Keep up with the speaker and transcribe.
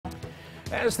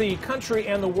As the country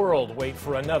and the world wait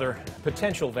for another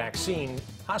potential vaccine,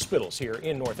 hospitals here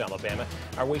in North Alabama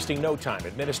are wasting no time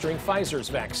administering Pfizer's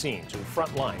vaccine to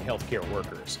frontline healthcare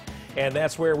workers. And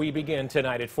that's where we begin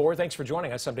tonight at 4. Thanks for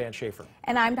joining us. I'm Dan Schaefer.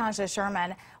 And I'm Naja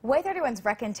Sherman. Way 31's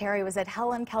Brecken Terry was at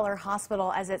Helen Keller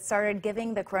Hospital as it started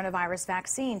giving the coronavirus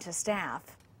vaccine to staff.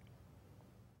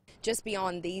 Just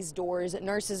beyond these doors,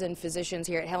 nurses and physicians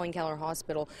here at Helen Keller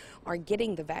Hospital are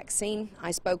getting the vaccine.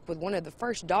 I spoke with one of the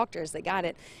first doctors that got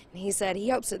it, and he said he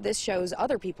hopes that this shows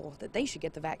other people that they should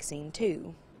get the vaccine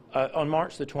too. On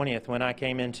March the 20th, when I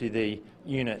came into the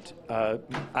unit,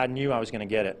 I knew I was going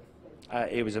to get it.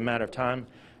 It was a matter of time,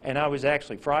 and I was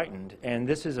actually frightened, and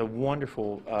this is a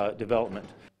wonderful development.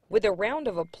 With a round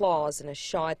of applause and a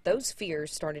shot, those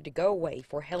fears started to go away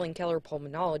for Helen Keller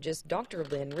pulmonologist Dr.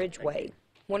 Lynn Ridgway,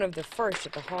 one of the first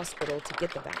at the hospital to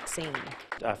get the vaccine.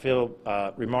 I feel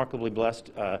remarkably blessed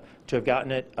to have gotten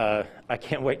it. I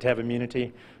can't wait to have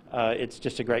immunity. It's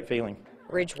just a great feeling.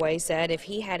 Ridgway said if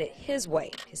he had it his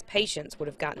way, his patients would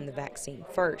have gotten the vaccine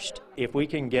first. If we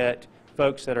can get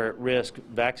folks that are at risk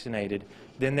vaccinated,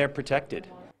 then they're protected.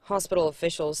 Hospital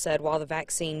officials said while the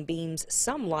vaccine beams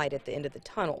some light at the end of the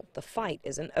tunnel, the fight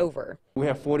isn't over. We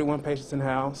have 41 patients in the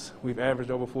house. We've averaged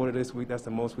over 40 this week. That's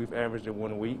the most we've averaged in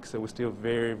 1 week, so we're still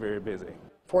very, very busy.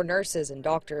 For nurses and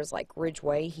doctors like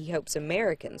Ridgway, he hopes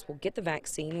Americans will get the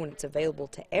vaccine when it's available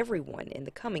to everyone in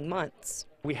the coming months.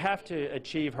 We have to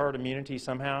achieve herd immunity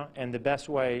somehow, and the best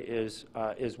way is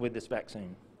with this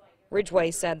vaccine.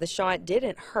 Ridgway said the shot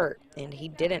didn't hurt, and he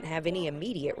didn't have any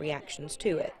immediate reactions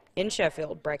to it. In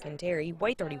Sheffield, Brecken Terry,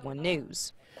 Way 31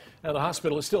 News. Now, the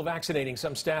hospital is still vaccinating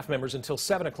some staff members until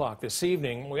 7 o'clock this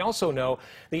evening. We also know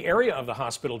the area of the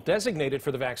hospital designated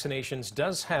for the vaccinations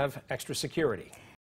does have extra security.